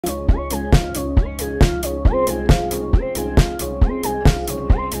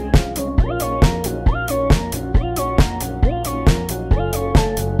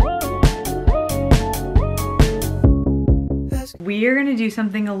we are gonna do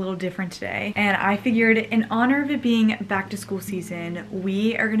something a little different today, and I figured in honor of it being back to school season,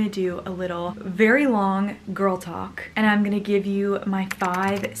 we are gonna do a little very long girl talk, and I'm gonna give you my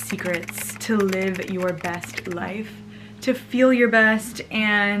 5 secrets to live your best life, to feel your best,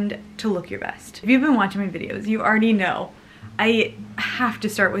 and to look your best. If you've been watching my videos, you already know I have to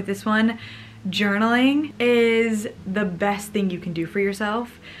start with this one. Journaling is the best thing you can do for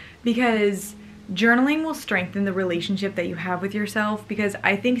yourself, because journaling will strengthen the relationship that you have with yourself, because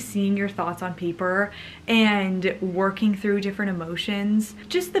I think seeing your thoughts on paper and working through different emotions,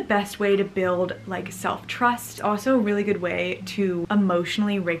 just the best way to build like self-trust. Also a really good way to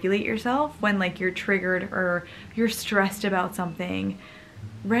emotionally regulate yourself when like you're triggered or you're stressed about something.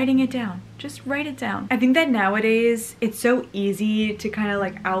 Writing it down, just write it down. I think that nowadays it's so easy to kind of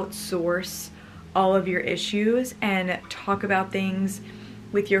like outsource all of your issues and talk about things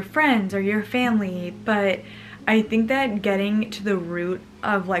with your friends or your family, but I think that getting to the root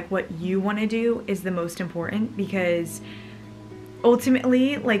of like what you want to do is the most important, because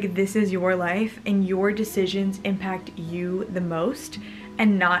ultimately like this is your life and your decisions impact you the most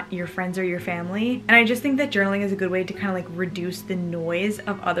and not your friends or your family. And I just think that journaling is a good way to kind of like reduce the noise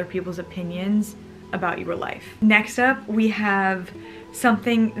of other people's opinions about your life. Next up, we have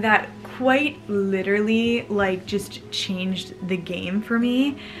something that quite literally like just changed the game for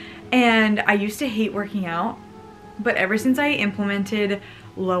me. And I used to hate working out, but ever since I implemented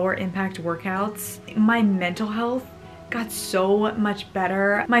lower impact workouts, my mental health got so much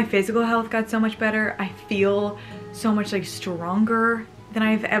better. My physical health got so much better. I feel so much like stronger than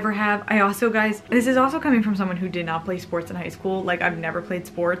I've ever have. I also, guys, this is also coming from someone who did not play sports in high school. Like I've never played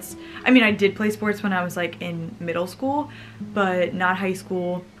sports. I mean, I did play sports when I was like in middle school, but not high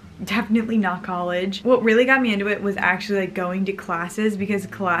school, definitely not college. What really got me into it was actually like going to classes, because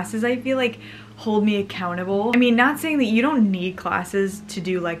classes I feel like hold me accountable. I mean, not saying that you don't need classes to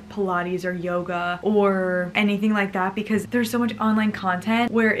do like Pilates or yoga or anything like that, because there's so much online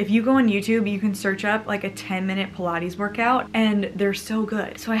content where if you go on YouTube, you can search up like a 10-minute Pilates workout and they're so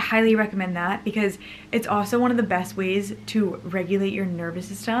good. So I highly recommend that, because it's also one of the best ways to regulate your nervous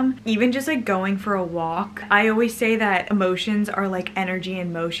system. Even just like going for a walk. I always say that emotions are like energy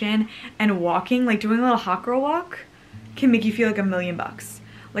in motion, and walking, like doing a little hot girl walk, can make you feel like $1,000,000.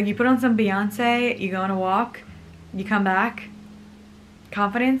 Like you put on some Beyonce, you go on a walk, you come back,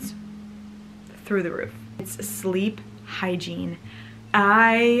 confidence through the roof. It's sleep hygiene.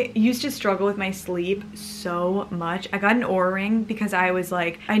 I used to struggle with my sleep so much. I got an Oura ring because I was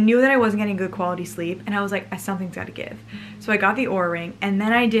like, I knew that I wasn't getting good quality sleep, and I was like, something's gotta give. So I got the Oura ring, and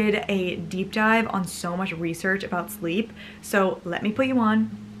then I did a deep dive on so much research about sleep. So let me put you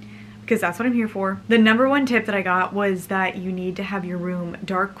on, because that's what I'm here for. The #1 tip that I got was that you need to have your room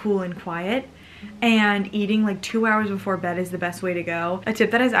dark, cool, and quiet, and eating like 2 hours before bed is the best way to go. A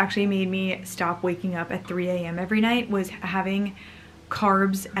tip that has actually made me stop waking up at 3 a.m. every night was having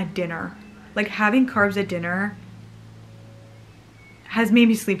carbs at dinner. Like having carbs at dinner has made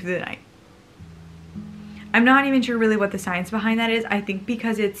me sleep through the night. I'm not even sure really what the science behind that is. I think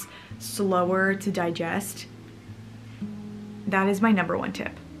because it's slower to digest. That is my #1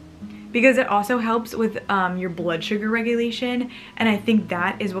 tip. Because it also helps with your blood sugar regulation, and I think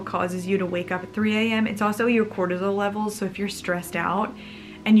that is what causes you to wake up at 3 a.m. It's also your cortisol levels, so if you're stressed out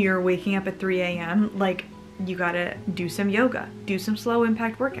and you're waking up at 3 a.m., like you gotta do some yoga, do some slow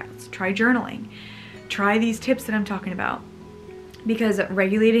impact workouts, try journaling, try these tips that I'm talking about. Because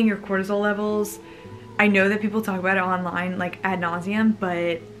regulating your cortisol levels, I know that people talk about it online like ad nauseum,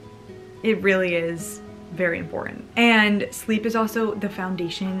 but it really is very important. And sleep is also the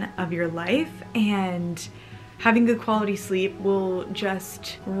foundation of your life, and having good quality sleep will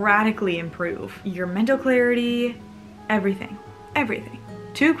just radically improve your mental clarity, everything.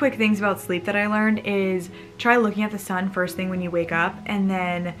 2 quick things about sleep that I learned is try looking at the sun first thing when you wake up, and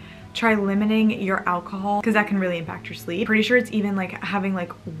then try limiting your alcohol, because that can really impact your sleep. Pretty sure it's even like having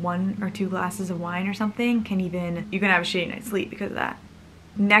like 1 or 2 glasses of wine or something you can have a shitty night's sleep because of that.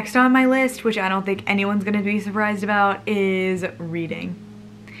 Next on my list, which I don't think anyone's gonna be surprised about, is reading.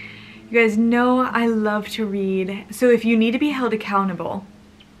 You guys know I love to read, so if you need to be held accountable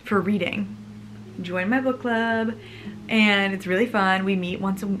for reading, join my book club, and it's really fun. We meet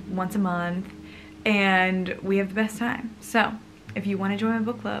once a month, and we have the best time. So if you want to join my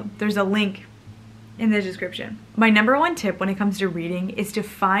book club, there's a link in the description. My #1 tip when it comes to reading is to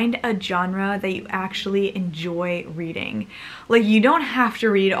find a genre that you actually enjoy reading. Like, you don't have to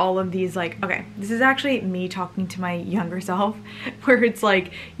read all of these, like, okay, this is actually me talking to my younger self, where it's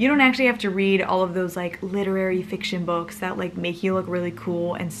like, you don't actually have to read all of those like literary fiction books that like make you look really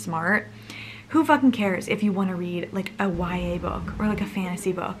cool and smart. Who fucking cares if you want to read like a YA book or like a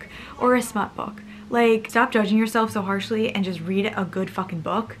fantasy book or a smut book? Like, stop judging yourself so harshly and just read a good fucking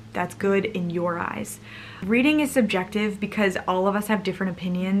book that's good in your eyes. Reading is subjective because all of us have different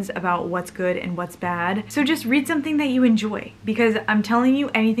opinions about what's good and what's bad. So just read something that you enjoy, because I'm telling you,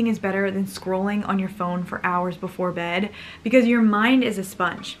 anything is better than scrolling on your phone for hours before bed, because your mind is a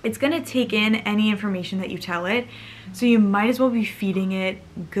sponge. It's gonna take in any information that you tell it. So you might as well be feeding it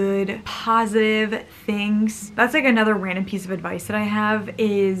good, positive things. That's like another random piece of advice that I have,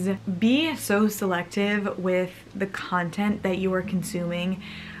 is be so selective with the content that you are consuming,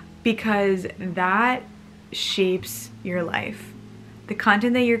 because that shapes your life. The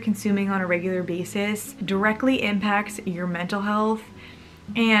content that you're consuming on a regular basis directly impacts your mental health.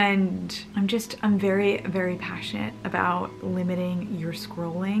 And I'm very, very passionate about limiting your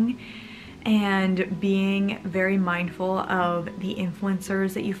scrolling and being very mindful of the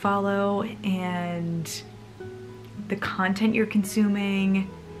influencers that you follow and the content you're consuming.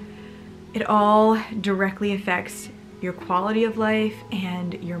 It all directly affects your quality of life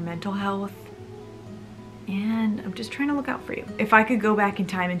and your mental health. And I'm just trying to look out for you. If I could go back in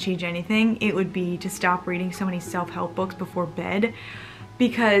time and change anything, it would be to stop reading so many self-help books before bed,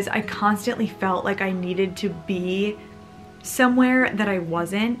 because I constantly felt like I needed to be somewhere that I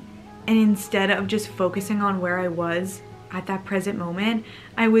wasn't. And instead of just focusing on where I was at that present moment,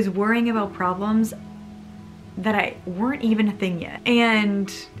 I was worrying about problems that weren't even a thing yet.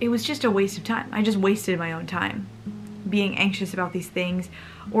 And it was just a waste of time. I just wasted my own time being anxious about these things,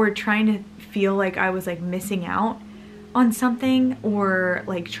 or trying to feel like I was like missing out on something, or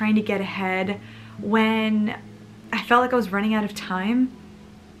like trying to get ahead when I felt like I was running out of time.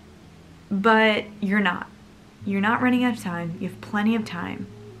 But you're not. You're not running out of time. You have plenty of time.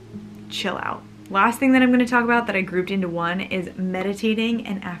 Chill out. Last thing that I'm going to talk about that I grouped into one is meditating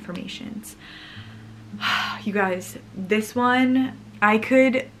and affirmations. You guys, this one, I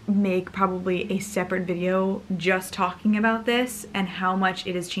could make probably a separate video just talking about this and how much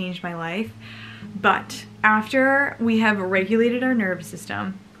it has changed my life. But after we have regulated our nervous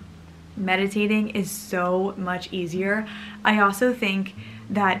system, meditating is so much easier. I also think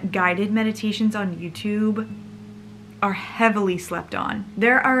that guided meditations on YouTube are heavily slept on.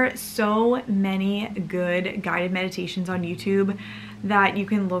 There are so many good guided meditations on YouTube that you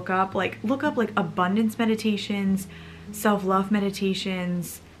can look up like abundance meditations, self-love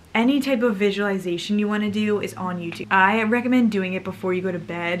meditations, any type of visualization you want to do is on YouTube. I recommend doing it before you go to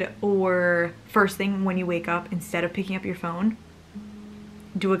bed or first thing when you wake up. Instead of picking up your phone,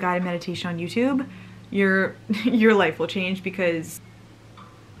 do a guided meditation on YouTube. Your life will change, because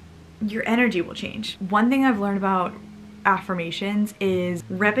your energy will change. One thing I've learned about affirmations is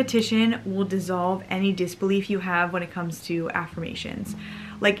repetition will dissolve any disbelief you have when it comes to affirmations.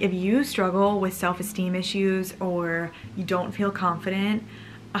 Like, if you struggle with self-esteem issues or you don't feel confident,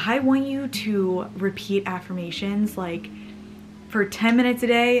 I want you to repeat affirmations like for 10 minutes a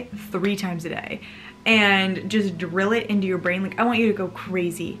day, 3 times a day, and just drill it into your brain. Like, I want you to go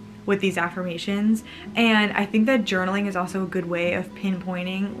crazy with these affirmations. And I think that journaling is also a good way of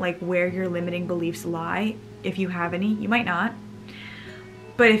pinpointing like where your limiting beliefs lie. If you have any, you might not.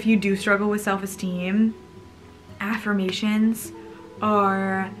 But if you do struggle with self-esteem, affirmations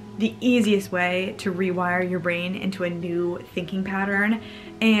are the easiest way to rewire your brain into a new thinking pattern.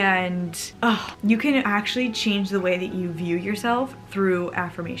 And you can actually change the way that you view yourself through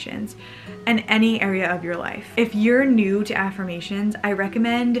affirmations in any area of your life. If you're new to affirmations, I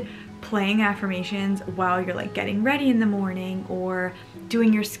recommend playing affirmations while you're like getting ready in the morning or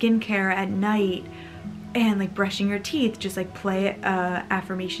doing your skincare at night, and like brushing your teeth. Just like play a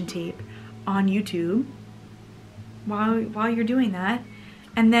affirmation tape on YouTube while you're doing that.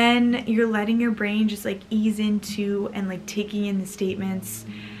 And then you're letting your brain just like ease into and like taking in the statements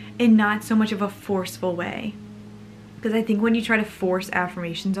in not so much of a forceful way. Because I think when you try to force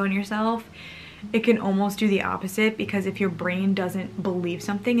affirmations on yourself, it can almost do the opposite, because if your brain doesn't believe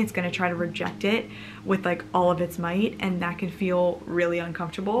something, it's going to try to reject it with like all of its might, and that can feel really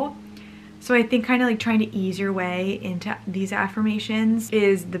uncomfortable. So I think kind of like trying to ease your way into these affirmations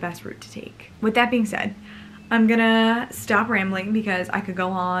is the best route to take. With that being said, I'm gonna stop rambling, because I could go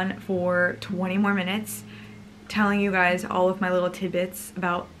on for 20 more minutes telling you guys all of my little tidbits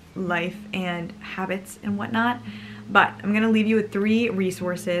about life and habits and whatnot. But I'm gonna leave you with 3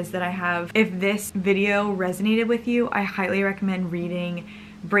 resources that I have. If this video resonated with you, I highly recommend reading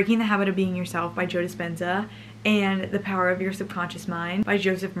Breaking the Habit of Being Yourself by Joe Dispenza and The Power of Your Subconscious Mind by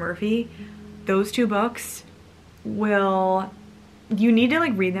Joseph Murphy. Those 2 books you need to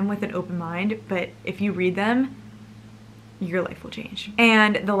like read them with an open mind, but if you read them, your life will change.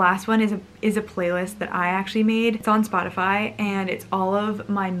 And the last one is a playlist that I actually made. It's on Spotify, and it's all of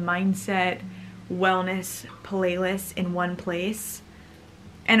my mindset wellness playlists in one place.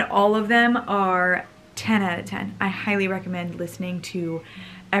 And all of them are 10 out of 10. I highly recommend listening to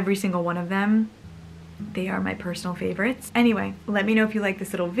every single one of them. They are my personal favorites. Anyway, let me know if you like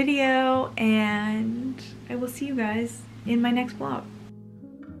this little video, and I will see you guys in my next vlog.